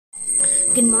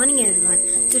Good morning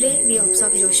everyone. Today we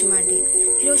observe Hiroshima Day.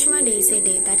 Hiroshima Day is a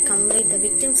day that commemorates the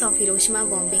victims of Hiroshima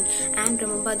bombing and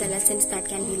remember the lessons that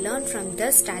can be learned from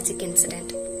this tragic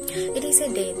incident. It is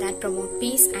a day that promotes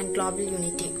peace and global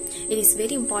unity. It is a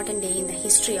very important day in the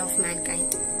history of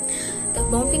mankind. The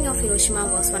bombing of Hiroshima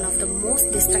was one of the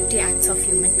most destructive acts of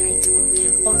humankind.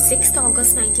 On 6th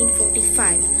August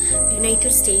 1945, the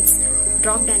United States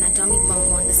dropped an atomic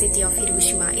bomb on the city of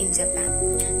Hiroshima in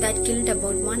Japan that killed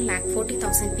about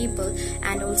 140,000 people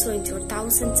and also injured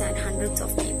thousands and hundreds of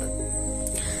people.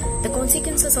 The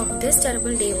consequences of this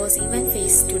terrible day was even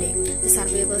faced today. The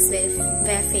survivors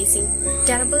were facing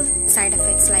terrible side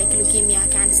effects like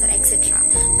leukemia, cancer, etc.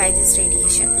 by this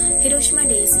radiation. Hiroshima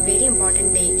Day is a very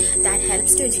important day that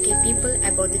helps to educate people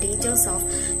about the dangers of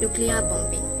nuclear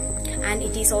bombing. And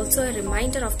it is also a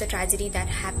reminder of the tragedy that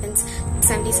happened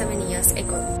 77 years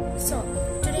ago. So,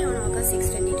 today on August 6,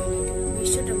 2022, we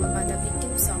should remember the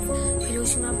victims of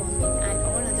Hiroshima bombing and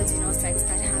all other genocides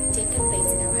that have taken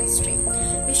place in our history.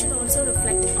 We should also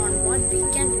reflect on what we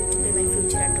can do to prevent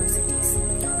future atrocities.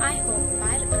 I hope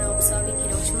by observing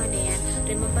Hiroshima Day and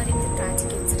remembering the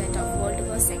tragic incident of World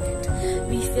War II,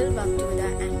 we will work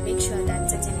together and make sure that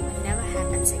such an event never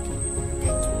happens again.